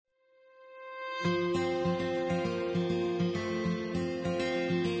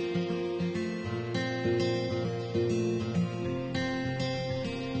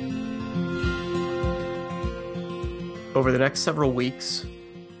over the next several weeks,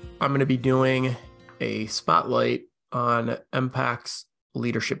 I'm going to be doing a spotlight on MPAC's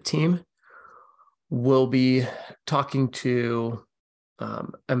leadership team. We'll be talking to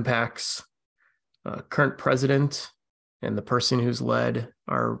MPAC's current president and the person who's led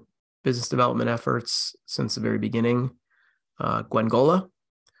our business development efforts since the very beginning, Gwen Gola.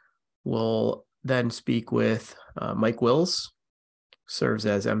 We'll then speak with Mike Wills, serves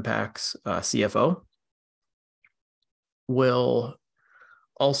as MPAC's CFO. We'll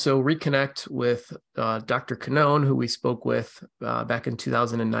also reconnect with Dr. Cannone, who we spoke with back in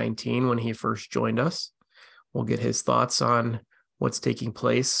 2019 when he first joined us. We'll get his thoughts on what's taking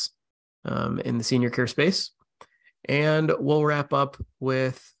place in the senior care space. And we'll wrap up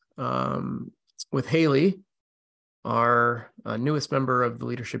with Haley, our newest member of the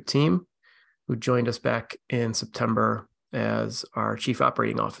leadership team, who joined us back in September as our Chief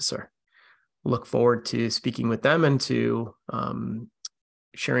Operating Officer. Look forward to speaking with them and to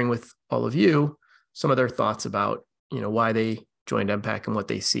sharing with all of you some of their thoughts about, why they joined MPAC and what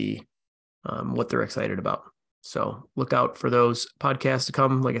they see, what they're excited about. So look out for those podcasts to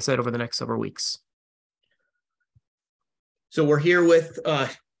come, like I said, over the next several weeks. So we're here with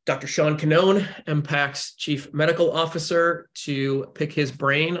Dr. Sean Cannone, MPAC's Chief Medical Officer, to pick his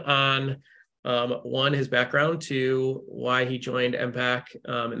brain on one, his background, two, why he joined MPAC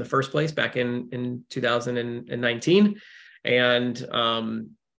in the first place back in 2019, and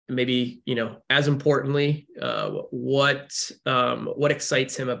maybe, as importantly, what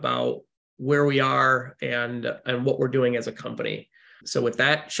excites him about where we are and what we're doing as a company. So with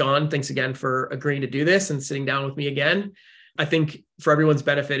that, Sean, thanks again for agreeing to do this and sitting down with me again. I think for everyone's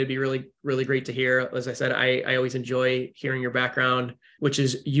benefit, it'd be really, really great to hear. As I said, I always enjoy hearing your background, which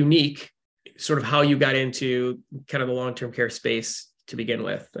is unique, sort of how you got into kind of the long-term care space to begin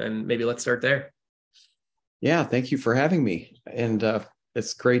with. And maybe let's start there. Yeah, thank you for having me. And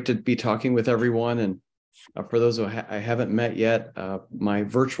it's great to be talking with everyone. And for those who I haven't met yet, my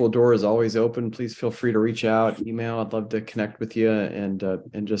virtual door is always open. Please feel free to reach out, email. I'd love to connect with you and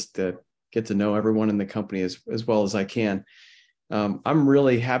just get to know everyone in the company as well as I can. I'm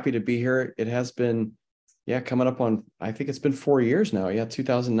really happy to be here. It has been, coming up on, I think it's been 4 years now.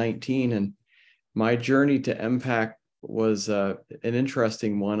 2019. And my journey to MPAC was an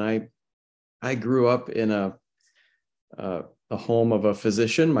interesting one. I grew up in a home of a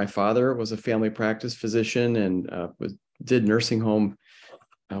physician. My father was a family practice physician and did nursing home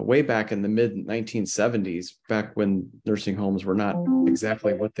way back in the mid 1970s, back when nursing homes were not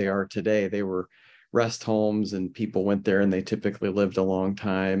exactly what they are today. They were rest homes, and people went there and they typically lived a long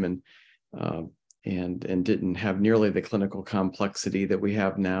time and didn't have nearly the clinical complexity that we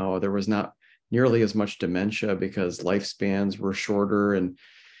have now. There was not nearly as much dementia because lifespans were shorter.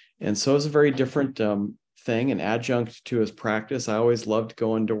 And so it's a very different thing, an adjunct to his practice. I always loved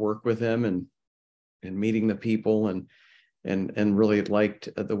going to work with him and meeting the people and really liked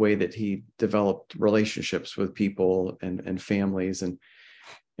the way that he developed relationships with people and families.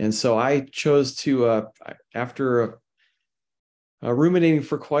 And so I chose to, after ruminating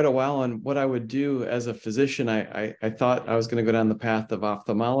for quite a while on what I would do as a physician, I thought I was going to go down the path of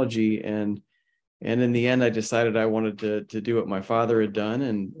ophthalmology. And in the end, I decided I wanted to do what my father had done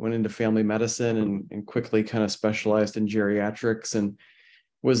and went into family medicine and quickly kind of specialized in geriatrics and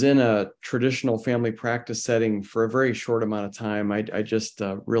was in a traditional family practice setting for a very short amount of time. I just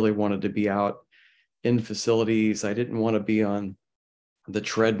really wanted to be out in facilities. I didn't want to be on the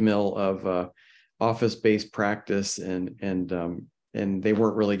treadmill of office-based practice, and they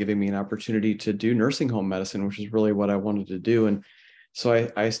weren't really giving me an opportunity to do nursing home medicine, which is really what I wanted to do. And so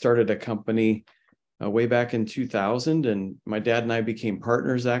I started a company way back in 2000, and my dad and I became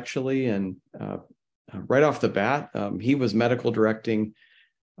partners actually. And right off the bat, he was medical directing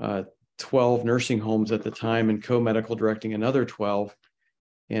 12 nursing homes at the time and co-medical directing another 12.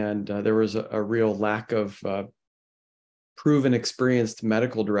 And there was a real lack of proven experienced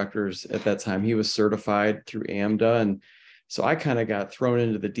medical directors at that time. He was certified through AMDA. And so I kind of got thrown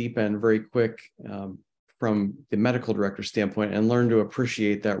into the deep end very quick from the medical director standpoint and learned to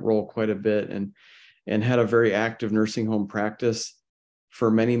appreciate that role quite a bit and had a very active nursing home practice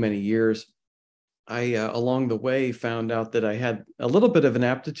for many, many years. I, along the way, found out that I had a little bit of an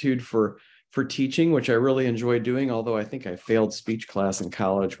aptitude for teaching, which I really enjoyed doing, although I think I failed speech class in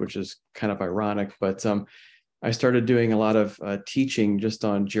college, which is kind of ironic. But I started doing a lot of teaching just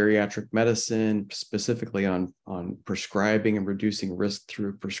on geriatric medicine, specifically on prescribing and reducing risk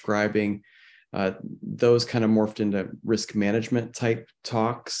through prescribing. Those kind of morphed into risk management type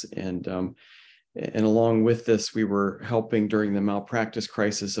talks. And And along with this, we were helping during the malpractice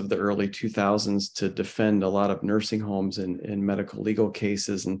crisis of the early 2000s to defend a lot of nursing homes in medical legal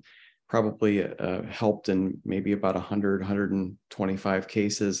cases, and probably helped in maybe about 100, 125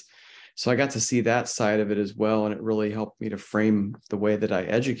 cases. So I got to see that side of it as well. And it really helped me to frame the way that I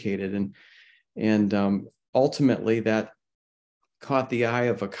educated. And ultimately that caught the eye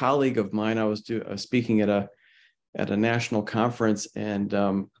of a colleague of mine. I was speaking at a national conference, and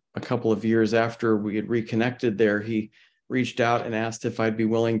a couple of years after we had reconnected there, he reached out and asked if I'd be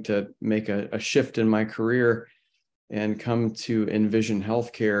willing to make a shift in my career and come to Envision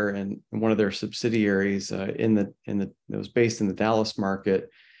Healthcare and one of their subsidiaries that was based in the Dallas market.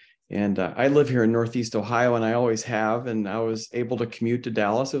 And I live here in Northeast Ohio, and I always have, and I was able to commute to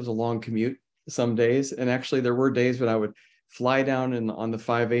Dallas. It was a long commute some days, and actually there were days when I would fly down on the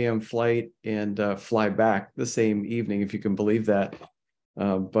 5 a.m. flight and fly back the same evening, if you can believe that.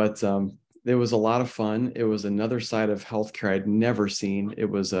 But it was a lot of fun. It was another side of healthcare I'd never seen.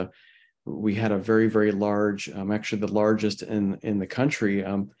 We had a very, very large, actually the largest in the country,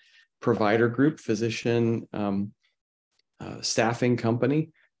 provider group, physician staffing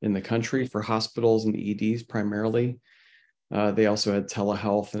company in the country for hospitals and EDs primarily. They also had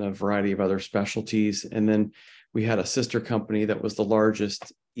telehealth and a variety of other specialties. And then we had a sister company that was the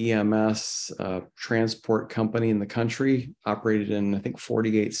largest EMS transport company in the country, operated in, I think,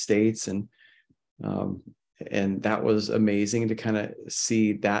 48 states. And that was amazing to kind of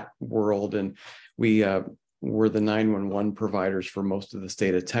see that world. And we were the 911 providers for most of the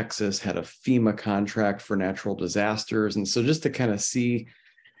state of Texas, had a FEMA contract for natural disasters. And so just to kind of see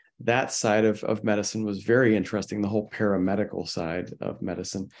that side of medicine was very interesting, the whole paramedical side of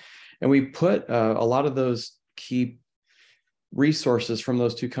medicine. And we put a lot of those key resources from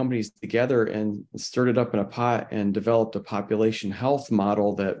those two companies together and stirred it up in a pot and developed a population health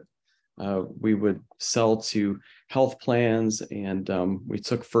model that we would sell to health plans. And we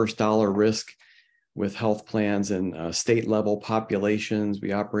took first dollar risk with health plans and state level populations.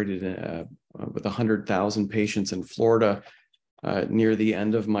 We operated with 100,000 patients in Florida near the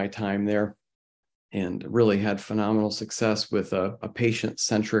end of my time there, and really had phenomenal success with a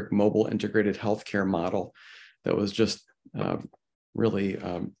patient-centric mobile integrated healthcare model that was just really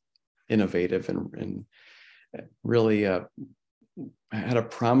innovative and really had a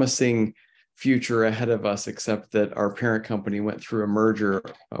promising future ahead of us, except that our parent company went through a merger,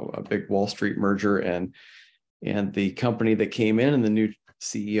 a big Wall Street merger, and the company that came in and the new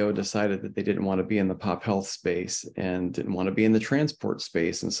CEO decided that they didn't want to be in the pop health space and didn't want to be in the transport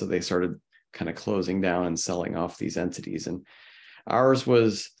space. And so they started kind of closing down and selling off these entities. And ours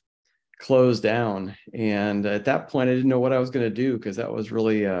was closed down. And at that point, I didn't know what I was going to do, because that was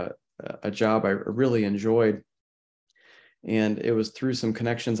really a job I really enjoyed. And it was through some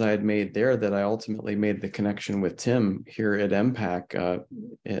connections I had made there that I ultimately made the connection with Tim here at MPAC.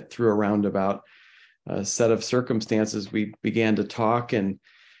 Through a roundabout set of circumstances, we began to talk, and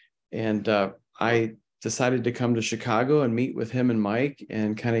I decided to come to Chicago and meet with him and Mike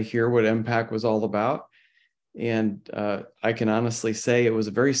and kind of hear what MPAC was all about. And I can honestly say it was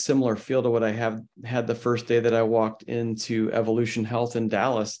a very similar feel to what I had the first day that I walked into Evolution Health in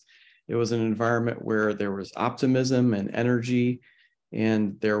Dallas. It was an environment where there was optimism and energy,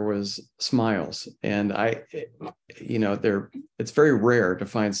 and there was smiles. And it's very rare to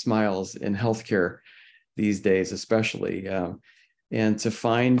find smiles in healthcare these days, especially. And to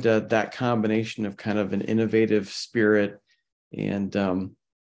find that combination of kind of an innovative spirit and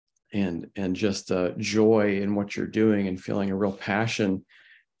just joy in what you're doing and feeling a real passion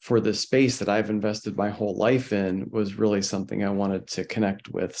for the space that I've invested my whole life in was really something I wanted to connect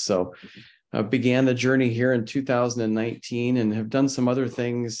with. So I began the journey here in 2019 and have done some other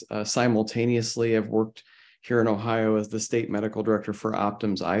things simultaneously. I've worked here in Ohio as the state medical director for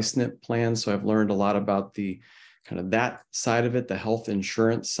Optum's iSNP plan. So I've learned a lot about the kind of that side of it, the health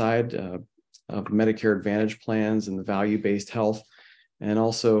insurance side of Medicare Advantage plans and the value-based health. And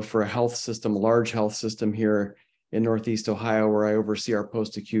also for a health system, a large health system here in Northeast Ohio, where I oversee our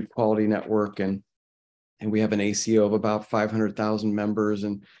post-acute quality network. And we have an ACO of about 500,000 members.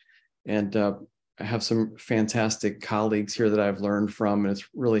 And I have some fantastic colleagues here that I've learned from. And it's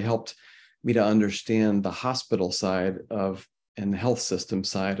really helped me to understand the hospital side and the health system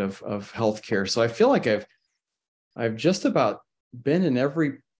side of healthcare. So I feel like I've just about been in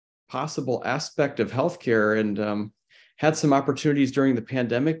every possible aspect of healthcare, and had some opportunities during the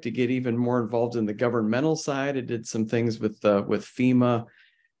pandemic to get even more involved in the governmental side. I did some things with FEMA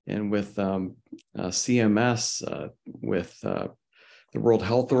and with CMS, with the World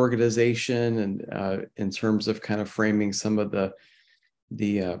Health Organization, and in terms of kind of framing some of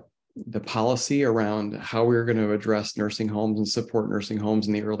the policy around how we were going to address nursing homes and support nursing homes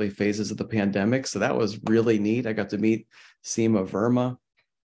in the early phases of the pandemic. So that was really neat. I got to meet Seema Verma,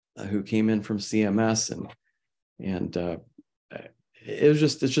 who came in from CMS, and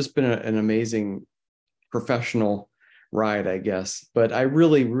it's just been an amazing professional ride, I guess. But I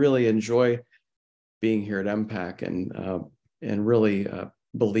really, really enjoy being here at MPAC, and really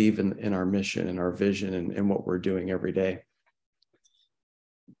believe in our mission and our vision and what we're doing every day.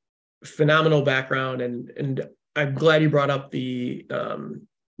 Phenomenal background, and I'm glad you brought up the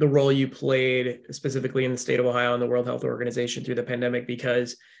role you played specifically in the state of Ohio and the World Health Organization through the pandemic,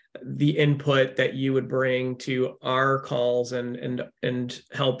 because the input that you would bring to our calls and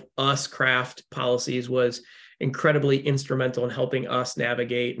help us craft policies was incredibly instrumental in helping us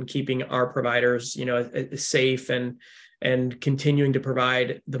navigate and keeping our providers, safe and continuing to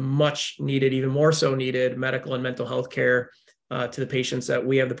provide the much needed, even more so needed, medical and mental health care to the patients that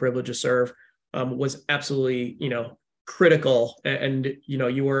we have the privilege to serve, was absolutely, critical. And,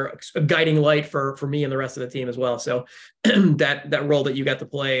 you were a guiding light for me and the rest of the team as well. So that role that you got to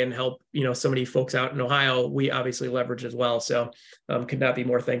play and help, so many folks out in Ohio, we obviously leverage as well. So could not be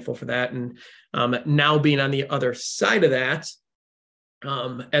more thankful for that. And now being on the other side of that,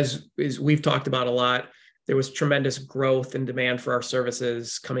 as we've talked about a lot, there was tremendous growth and demand for our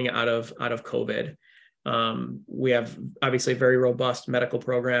services coming out of COVID. We have obviously a very robust medical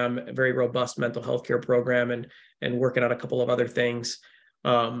program, a very robust mental health care program, and working on a couple of other things.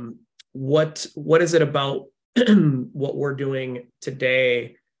 What is it about what we're doing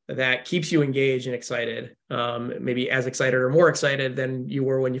today that keeps you engaged and excited? Maybe as excited or more excited than you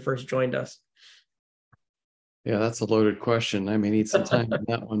were when you first joined us? Yeah, that's a loaded question. I may need some time on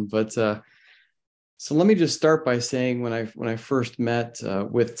that one, but so let me just start by saying when I first met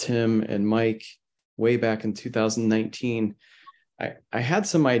with Tim and Mike way back in 2019, I had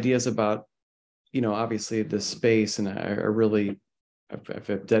some ideas about, obviously this space, and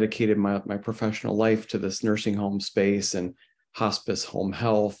I've dedicated my professional life to this nursing home space and hospice, home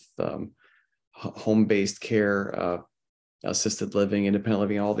health, home-based care, assisted living, independent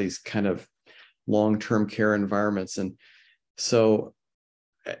living, all these kind of long-term care environments. And so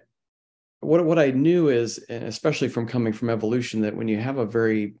what I knew is, and especially from coming from Evolution, that when you have a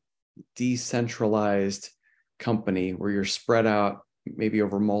very decentralized company where you're spread out maybe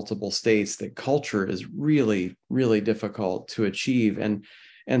over multiple states, that culture is really, really difficult to achieve, and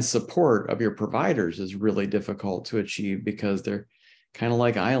support of your providers is really difficult to achieve because they're kind of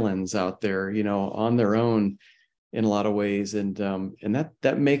like islands out there, on their own in a lot of ways. And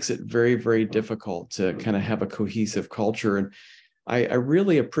that makes it very, very difficult to kind of have a cohesive culture. And I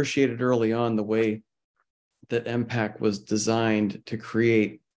really appreciated early on the way that MPAC was designed to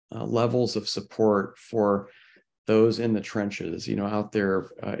create levels of support for those in the trenches, out there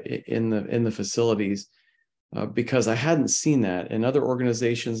in the facilities, because I hadn't seen that in other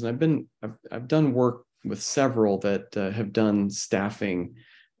organizations. And I've done work with several that have done staffing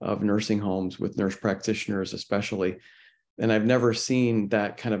of nursing homes with nurse practitioners, especially. And I've never seen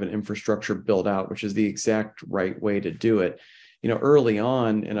that kind of an infrastructure built out, which is the exact right way to do it. Early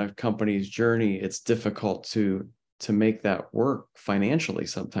on in a company's journey, it's difficult to make that work financially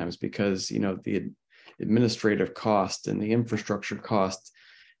sometimes because, the administrative cost and the infrastructure cost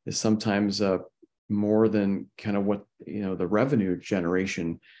is sometimes more than kind of what, the revenue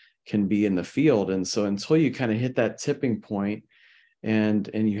generation can be in the field. And so until you kind of hit that tipping point and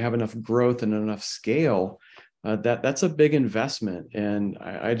you have enough growth and enough scale, that's a big investment. And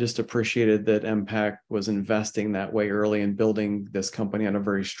I just appreciated that MPAC was investing that way early and building this company on a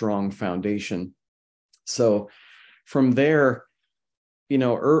very strong foundation. So from there,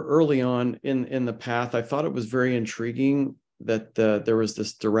 early on in the path, I thought it was very intriguing that there was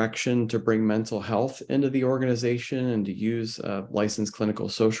this direction to bring mental health into the organization and to use licensed clinical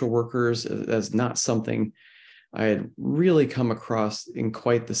social workers as not something I had really come across in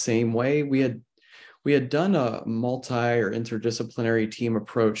quite the same way. We had done a multi or interdisciplinary team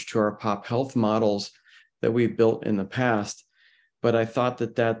approach to our pop health models that we built in the past, but I thought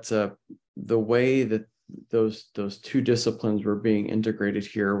that the way that those two disciplines were being integrated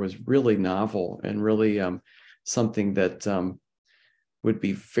here was really novel and really something that would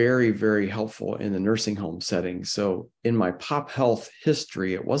be very, very helpful in the nursing home setting. So in my pop health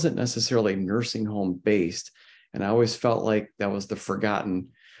history, it wasn't necessarily nursing home based, and I always felt like that was the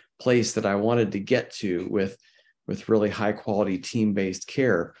forgotten place that I wanted to get to with really high quality team-based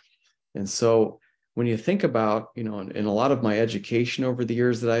care. And so when you think about, in a lot of my education over the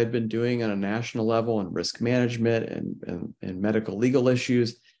years that I had been doing on a national level in risk management and medical legal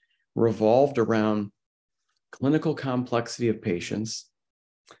issues revolved around clinical complexity of patients,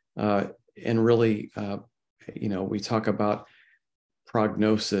 and really, we talk about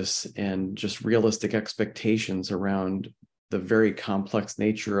prognosis and just realistic expectations around the very complex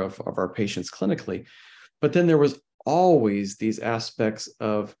nature of our patients clinically. But then there was always these aspects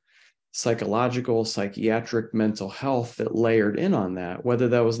of psychological, psychiatric, mental health that layered in on that, whether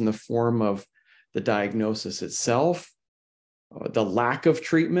that was in the form of the diagnosis itself, the lack of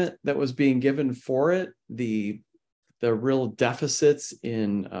treatment that was being given for it, the real deficits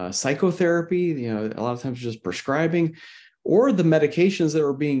in psychotherapy, a lot of times just prescribing, or the medications that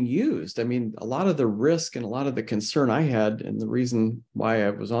were being used. I mean, a lot of the risk and a lot of the concern I had, and the reason why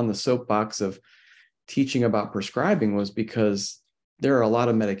I was on the soapbox of teaching about prescribing was because there are a lot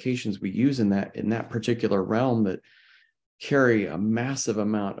of medications we use in that particular realm that carry a massive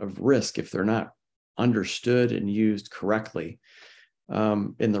amount of risk if they're not understood and used correctly,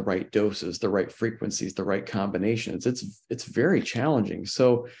 in the right doses, the right frequencies, the right combinations. It's very challenging.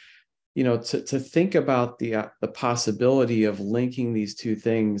 So, to think about the possibility of linking these two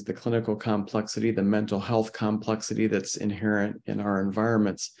things, the clinical complexity, the mental health complexity that's inherent in our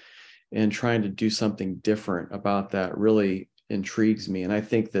environments, and trying to do something different about that really intrigues me. And I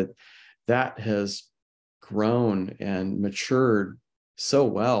think that has grown and matured so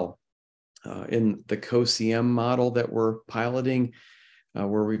well in the co-CM model that we're piloting,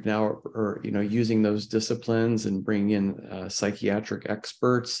 where we've now are using those disciplines and bringing in psychiatric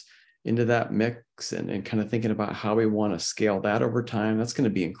experts into that mix, and kind of thinking about how we want to scale that over time. That's going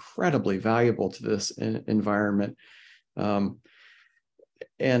to be incredibly valuable to this environment.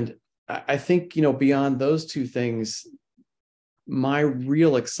 And I think, beyond those two things, my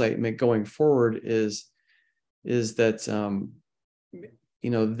real excitement going forward is that,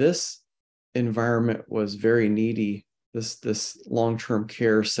 this environment was very needy. This long-term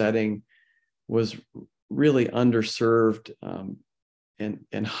care setting was really underserved,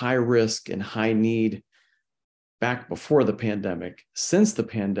 and high risk and high need back before the pandemic. Since the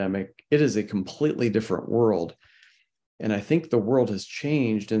pandemic, it is a completely different world. And I think the world has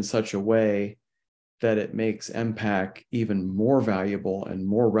changed in such a way that it makes MPAC even more valuable and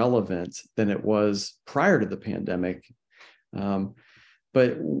more relevant than it was prior to the pandemic.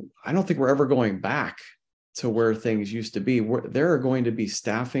 But I don't think we're ever going back to where things used to be. There are going to be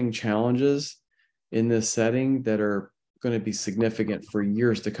staffing challenges in this setting that are going to be significant for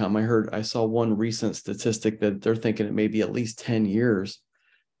years to come. I saw one recent statistic that they're thinking it may be at least 10 years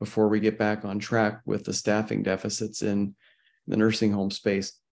before we get back on track with the staffing deficits in the nursing home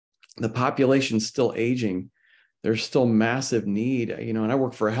space. The population's still aging. There's still massive need, and I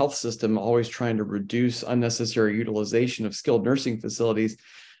work for a health system always trying to reduce unnecessary utilization of skilled nursing facilities,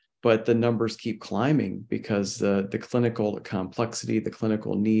 but the numbers keep climbing because the clinical complexity, the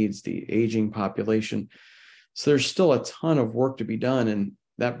clinical needs, the aging population. So there's still a ton of work to be done. And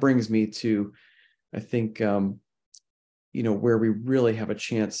that brings me to, I think, where we really have a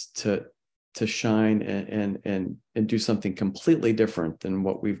chance to shine and do something completely different than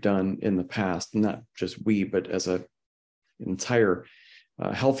what we've done in the past. Not just we, but as an entire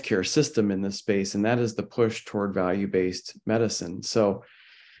healthcare system in this space. And that is the push toward value-based medicine. So,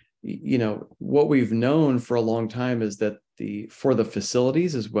 what we've known for a long time is that for the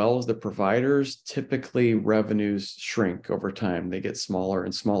facilities as well as the providers, typically revenues shrink over time. They get smaller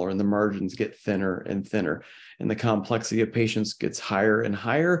and smaller, and the margins get thinner and thinner, and the complexity of patients gets higher and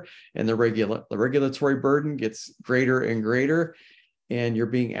higher, and the regulatory burden gets greater and greater, and you're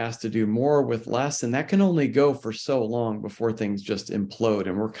being asked to do more with less, and that can only go for so long before things just implode.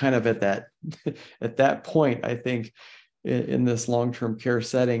 And we're kind of at that at that point, I think, in this long-term care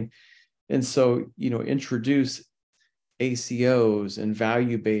setting. And so, introduce ACOs and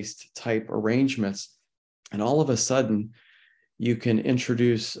value-based type arrangements, and all of a sudden you can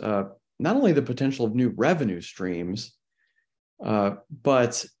introduce not only the potential of new revenue streams,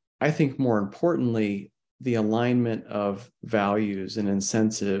 but I think more importantly, the alignment of values and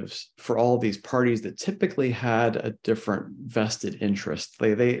incentives for all these parties that typically had a different vested interest.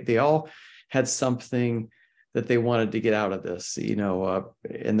 They all had something that they wanted to get out of this,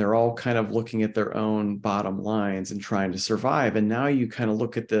 and they're all kind of looking at their own bottom lines and trying to survive. And now you kind of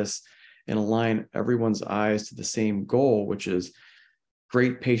look at this and align everyone's eyes to the same goal, which is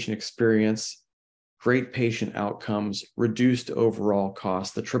great patient experience, great patient outcomes, reduced overall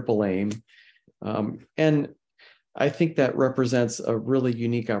cost, the triple aim. And I think that represents a really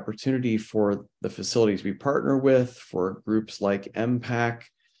unique opportunity for the facilities we partner with, for groups like MPAC,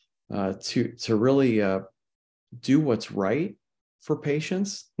 to really do what's right for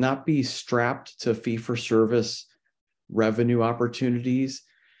patients, not be strapped to fee-for-service revenue opportunities,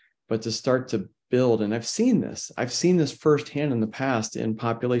 but to start to build. And I've seen this firsthand in the past in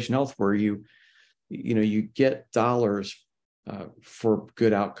population health, where you get dollars for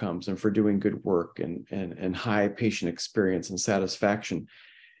good outcomes and for doing good work and high patient experience and satisfaction.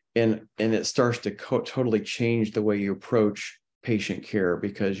 And it starts to totally change the way you approach patient care,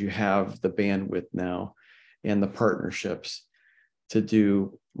 because you have the bandwidth now and the partnerships to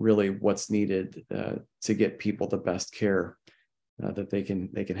do really what's needed to get people the best care that they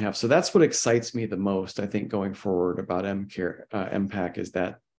can have. So that's what excites me the most, I think, going forward about MPAC is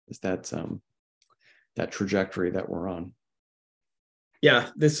that trajectory that we're on. Yeah,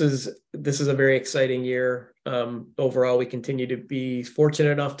 this is a very exciting year. Overall, we continue to be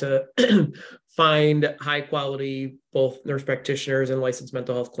fortunate enough to find high quality, both nurse practitioners and licensed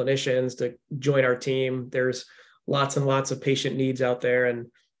mental health clinicians to join our team. There's lots and lots of patient needs out there. And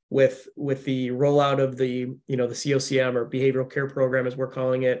with the rollout of the COCM, or behavioral care program, as we're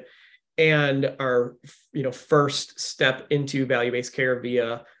calling it, and our, first step into value-based care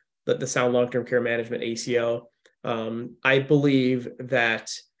via the Sound Long-Term Care Management, ACO, I believe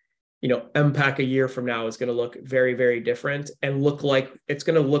that, MPAC a year from now is going to look very, very different, and it's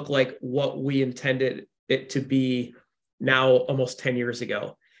going to look like what we intended it to be now almost 10 years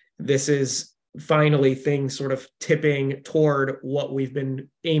ago. This is finally things sort of tipping toward what we've been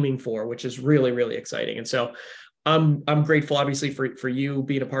aiming for, which is really, really exciting. And so I'm grateful, obviously, for you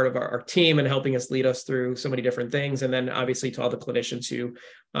being a part of our team and helping us lead us through so many different things. And then obviously to all the clinicians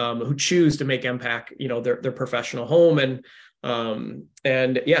who choose to make MPAC, their professional home.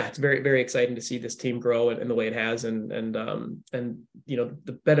 And yeah, it's very, very exciting to see this team grow in the way it has, and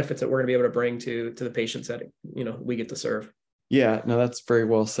the benefits that we're going to be able to bring to the patients that, we get to serve. Yeah, no, that's very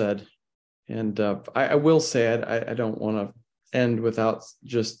well said. And I will say, I don't want to end without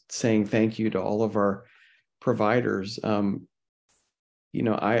just saying thank you to all of our providers. I've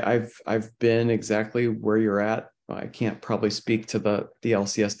been exactly where you're at. I can't probably speak to the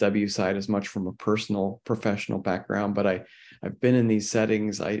LCSW side as much from a personal professional background, but I've been in these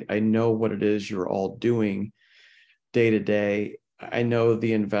settings. I know what it is you're all doing day to day. I know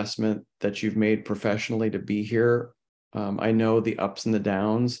the investment that you've made professionally to be here. I know the ups and the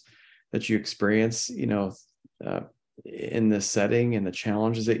downs that you experience, in this setting, and the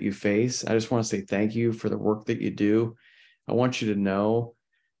challenges that you face. I just want to say thank you for the work that you do. I want you to know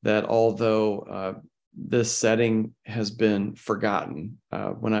that although this setting has been forgotten,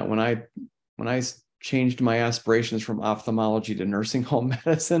 when I changed my aspirations from ophthalmology to nursing home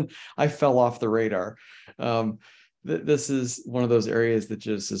medicine, I fell off the radar. This is one of those areas that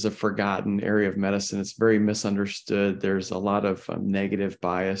just is a forgotten area of medicine. It's very misunderstood. There's a lot of negative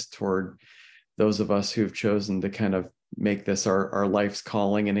bias toward those of us who've chosen to kind of make this our life's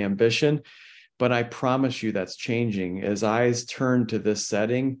calling and ambition. But I promise you that's changing as eyes turn to this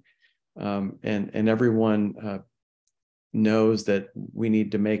setting, and everyone knows that we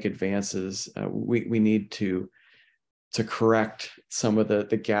need to make advances. We need to correct some of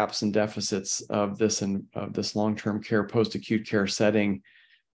the gaps and deficits of this long-term care, post-acute care setting,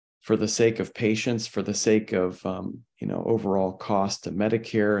 for the sake of patients, for the sake of overall cost to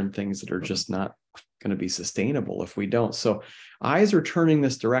Medicare and things that are just not going to be sustainable if we don't. So eyes are turning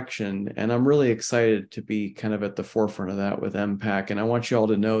this direction, and I'm really excited to be kind of at the forefront of that with MPAC. And I want you all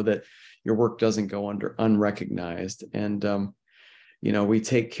to know that your work doesn't go unrecognized. And we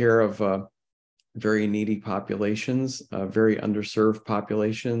take care of very needy populations, very underserved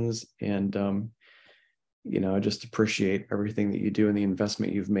populations, and I just appreciate everything that you do and the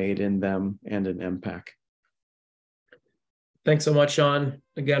investment you've made in them and in MPAC. Thanks so much, Sean,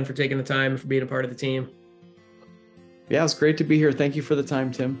 again, for taking the time, for being a part of the team. Yeah, it's great to be here. Thank you for the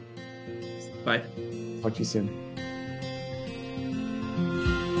time, Tim. Bye. Talk to you soon.